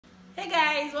Hey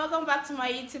guys, welcome back to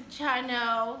my YouTube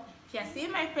channel. If you're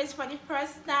seeing my face for the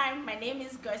first time, my name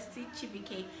is Gusty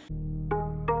Chibike.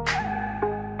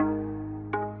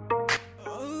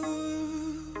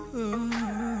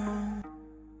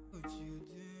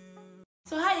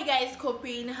 So how you guys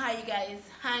coping? How you guys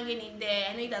hanging in there?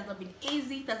 I know it has not been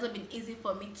easy. It has not been easy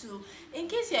for me too. In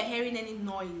case you're hearing any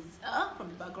noise from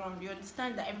the background, you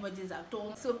understand that everybody is at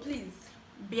home. So please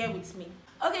bear with me.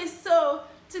 Okay, so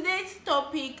today's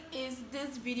topic is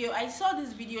this video. I saw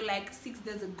this video like 6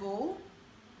 days ago,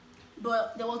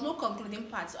 but there was no concluding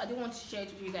part, so I didn't want to share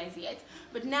it with you guys yet.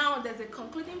 But now there's a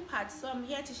concluding part, so I'm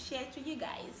here to share it with you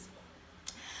guys.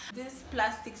 This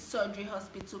plastic surgery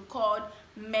hospital called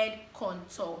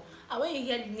MedContour, and when you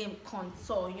hear the name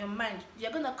contour in your mind,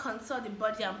 you're gonna contour the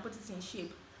body and put it in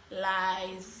shape.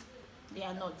 Lies, they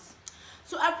are not.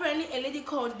 So apparently a lady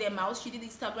called them out. She did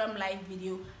Instagram live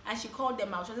video and she called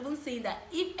them out. She was even saying that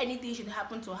if anything should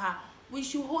happen to her, we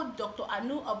should hold Dr.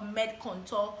 Anu of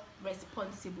MedContour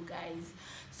responsible, guys.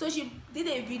 So she did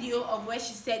a video of where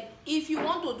she said, if you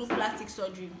want to do plastic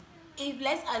surgery, if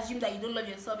let's assume that you don't love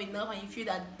yourself enough and you feel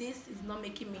that this is not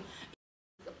making me,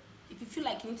 if you feel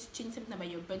like you need to change something about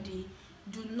your body,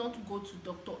 do not go to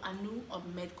Dr. Anu of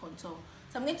MedContour.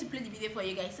 So I'm going to play the video for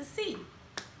you guys to see.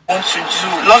 Want to do,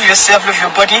 love yourself, love your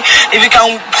body. If you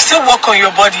can still work on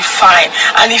your body, fine.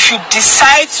 And if you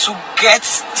decide to get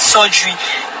surgery,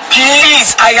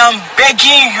 please, I am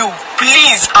begging you,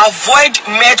 please avoid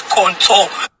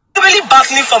MedContour. I'm really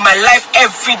battling for my life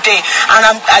every day, and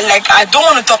I don't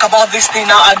want to talk about this thing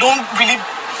now. I don't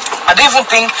even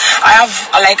think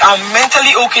I'm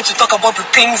mentally okay to talk about the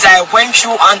things I went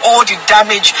through and all the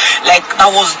damage that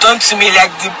was done to me,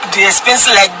 like the expense,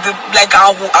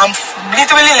 I'm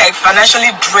literally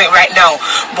financially drained right now,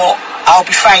 but I'll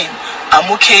be fine.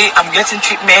 I'm okay. I'm getting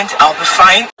treatment. I'll be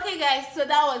fine. Okay guys, so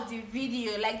that was the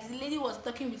video. Like, the lady was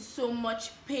talking with so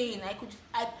much pain.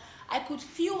 I could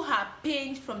feel her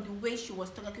pain from the way she was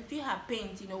talking. I could feel her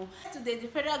pain, you know. Today, the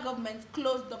federal government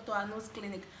closed Dr. Anu's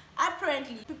clinic.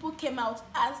 Apparently, people came out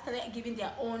and started giving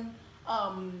their own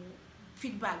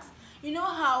feedbacks. You know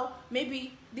how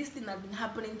maybe this thing has been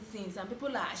happening since, and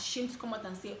people are ashamed to come out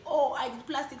and say, "Oh, I did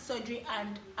plastic surgery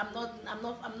and I'm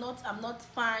not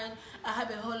fine. I have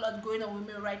a whole lot going on with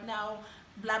me right now."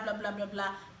 Blah blah blah blah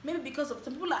blah. Maybe because of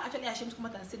some people are actually ashamed to come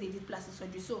out and say they did plastic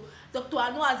surgery. So Dr.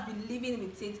 Anu has been living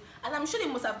with it, and I'm sure they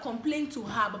must have complained to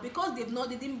her, but because they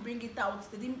didn't bring it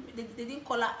out, they didn't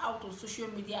call her out on social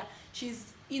media.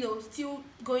 She's, you know, still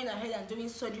going ahead and doing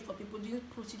surgery for people, doing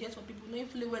procedures for people, knowing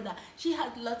fully well that she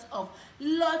has lots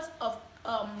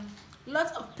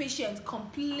of patients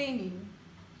complaining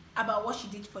about what she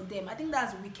did for them. I think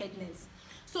that's wickedness.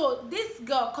 So this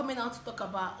girl coming out to talk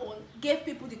about gave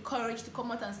people the courage to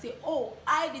come out and say, "Oh,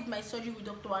 I did my surgery with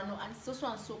Dr. Anu and so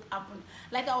and so happened."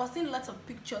 Like, I was seeing lots of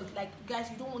pictures. Like, guys,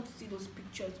 you don't want to see those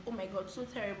pictures. Oh my god, so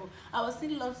terrible. I was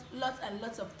seeing lots and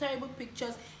lots of terrible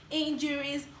pictures,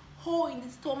 injuries, hole in the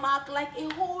stomach, like a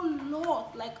whole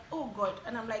lot. Like, oh god.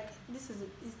 And I'm like, is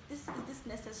this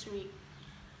necessary?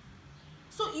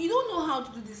 So you don't know how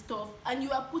to do this stuff and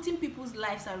you are putting people's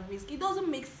lives at risk. It doesn't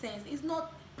make sense. It's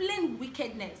not plain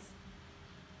wickedness.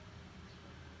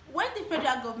 When the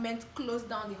federal government closed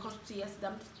down the hospital yesterday,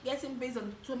 I'm getting based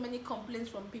on so many complaints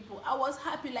from people, I was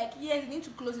happy, like, yes, you need to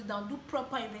close it down, do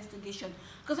proper investigation.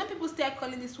 Because when people started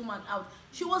calling this woman out,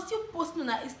 she was still posting on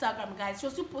her Instagram, guys. She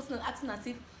was still posting and acting as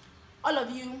if, all of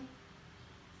you,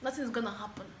 nothing's gonna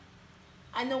happen.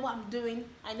 I know what I'm doing.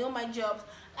 I know my job.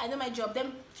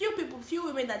 Then few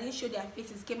women that didn't show their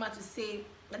faces came out to say,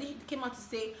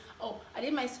 "Oh, I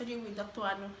did my surgery with Dr.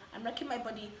 Anu. I'm rocking my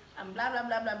body. I'm blah blah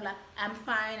blah blah blah. I'm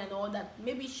fine," and all that.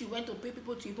 Maybe she went to pay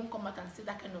people to even come out and say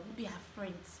that kind of. Maybe her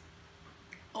friends,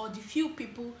 or the few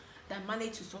people that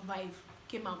managed to survive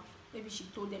came out. Maybe she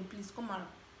told them, "Please come out,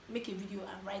 make a video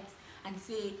and write and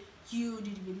say you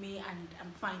did it with me and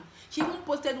I'm fine." She even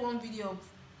posted one video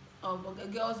of a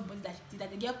girl's body that she did,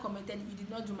 that the girl commented, "You did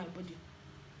not do my body."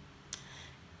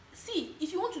 See,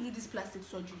 if you want to do this plastic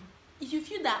surgery, if you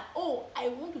feel that, "Oh, I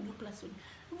want to do plastic surgery,"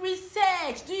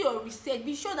 research, do your research.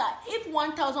 Be sure that if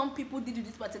 1,000 people did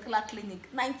this particular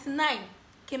clinic, 99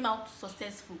 came out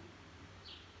successful.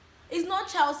 It's not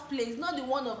child's play. It's not the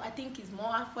one of, I think it's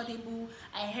more affordable.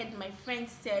 I heard my friend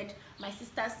said, my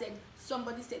sister said,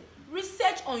 somebody said.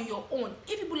 Research on your own.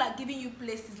 If people are giving you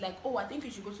places like, "Oh, I think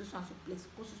you should go to so-and-so place,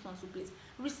 go to so-and-so place,"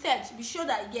 research. Be sure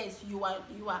that yes, you are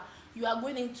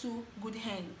going into good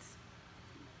hands.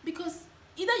 Because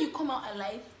either you come out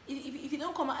alive, if you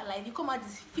don't come out alive, you come out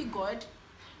disfigured,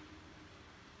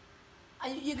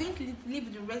 and you're going to live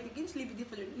with the rest. You're going to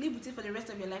live with it for the rest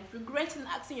of your life, regretting,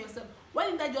 asking yourself, why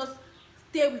didn't I just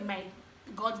stay with my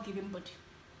God-given body.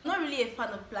 I'm not really a fan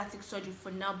of plastic surgery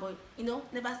for now, but you know,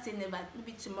 never say never.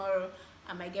 Maybe tomorrow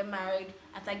I might get married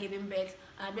after giving birth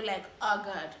and I'll be like, oh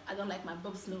God, I don't like my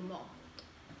boobs no more.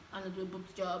 I'm gonna do a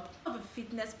boobs job. I'm a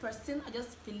fitness person. I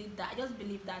just believe that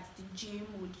the gym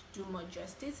would do more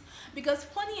justice, because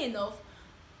funny enough,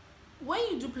 when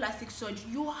you do plastic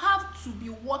surgery, you have to be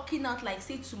working out like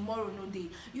say tomorrow no day.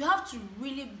 You have to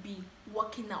really be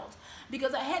working out,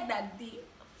 because I heard that the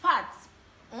fat,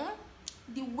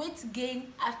 the weight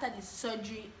gain after the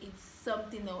surgery is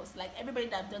something else. Like everybody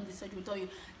that have done the surgery will tell you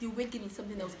the weight gain is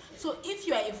something else. So if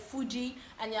you are a foodie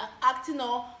and you're acting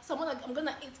all someone like, I'm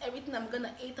gonna eat everything I'm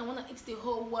gonna eat, I wanna eat the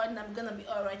whole world and I'm gonna be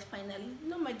alright finally,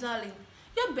 no my darling,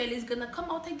 your belly is gonna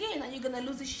come out again and you're gonna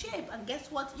lose the shape, and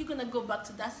guess what, you're gonna go back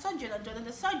to that surgery and join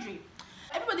the surgery.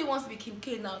 Everybody wants to be Kim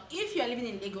K now. If you are living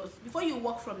in Lagos, before you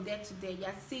walk from there to there,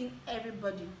 you're seeing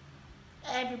everybody,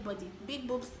 big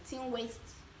boobs, thin waist,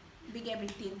 big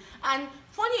everything. And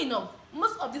funny enough,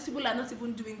 most of these people are not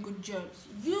even doing good jobs.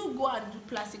 You go and do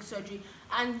plastic surgery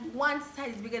and one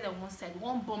side is bigger than one side,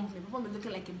 one bump may be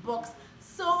looking like a box.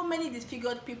 So many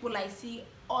disfigured people I see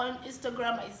on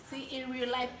Instagram, I see in real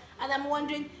life, and I'm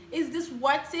wondering, is this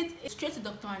worth it? Straight to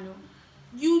Dr. Anu,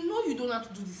 you know you don't have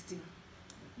to do this thing.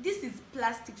 This is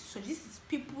plastic surgery. This is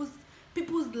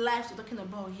people's lives we're talking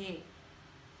about here.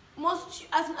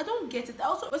 I don't get it.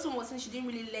 Also, person was saying she didn't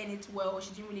really learn it well, or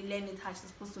she didn't really learn it how she's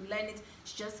supposed to learn it.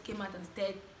 She just came out and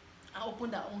started and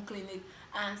opened her own clinic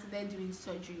and started doing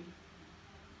surgery.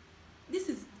 This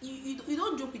is you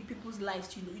don't joke with people's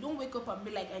lives, you know. You don't wake up and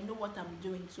be like, I know what I'm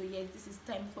doing, so yes, this is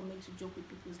time for me to joke with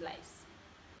people's lives.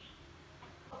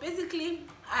 Basically,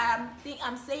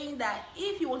 I'm saying that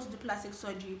if you want to do plastic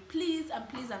surgery, please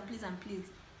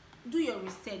do your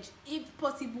research. If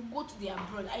possible, go to the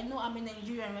abroad. I know I'm in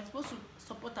Nigeria and we're supposed to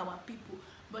support our people,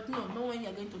 but no when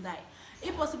you're going to die.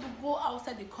 If possible, go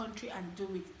outside the country and do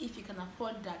it if you can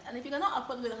afford that. And if you cannot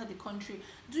afford to go outside the country,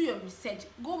 do your research.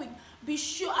 Be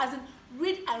sure, as in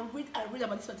read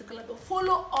about this particular doctor.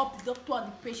 Follow up the doctor and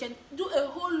the patient. Do a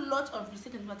whole lot of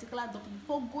research on the particular doctor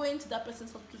before going to that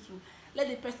person's hospital. Let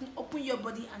the person open your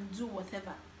body and do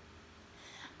whatever.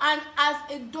 And as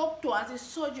a doctor, as a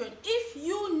surgeon, if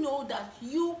you know that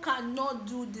you cannot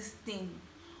do this thing,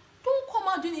 don't come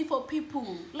out doing it for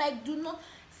people. Like, do not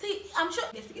see. I'm sure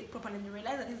they investigate properly and they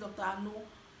realize that this doctor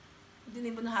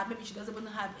didn't even have, maybe she doesn't even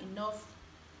have enough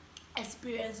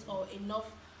experience or enough,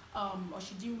 or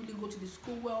she didn't really go to the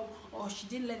school well, or she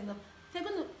didn't learn enough. They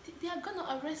are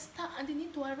gonna arrest her, and they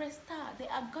need to arrest her. They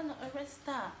are gonna arrest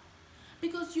her.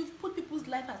 Because you've put people's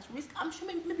life at risk. I'm sure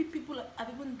maybe people have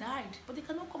even died, but they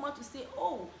cannot come out to say,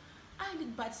 oh, I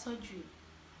did bad surgery.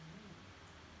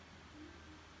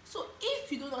 So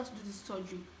if you don't want to do this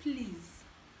surgery, please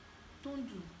don't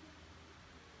do.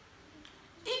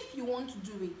 If you want to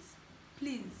do it,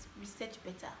 please research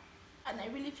better. And I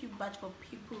really feel bad for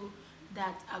people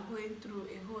that are going through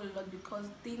a whole lot because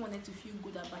they wanted to feel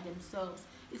good about themselves.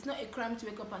 It's not a crime to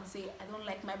wake up and say, I don't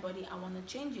like my body, I want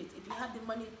to change it. If you have the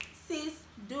money, sis,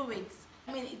 do it.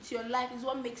 I mean, it's your life, it's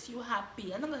what makes you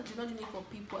happy. As long as you're not doing it for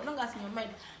people, as long as in your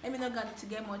mind, let me not get to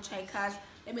get more chaikas,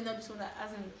 let me not do something that,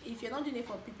 as in, if you're not doing it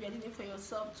for people, you're doing it for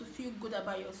yourself, to feel good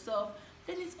about yourself,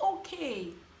 then it's okay.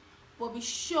 But be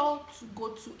sure to go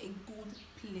to a good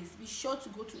place. Be sure to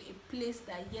go to a place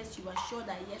that, yes, you are sure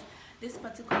that, yes, this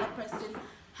particular person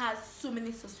has so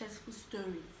many successful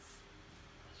stories.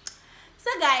 So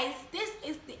guys, this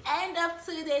is the end of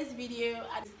today's video.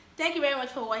 Thank you very much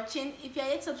for watching. If you are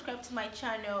yet subscribed to my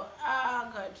channel,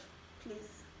 oh God,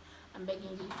 please, I'm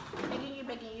begging you,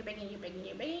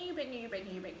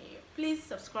 please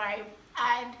subscribe,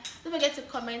 and don't forget to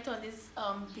comment on this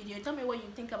video. Tell me what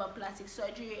you think about plastic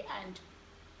surgery, and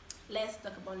let's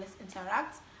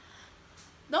interact.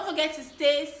 Don't forget to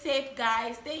stay safe,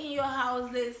 guys. Stay in your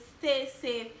houses, stay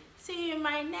safe. See you in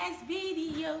my next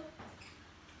video.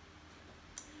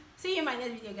 See you in my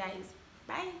next video, guys.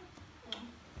 Bye.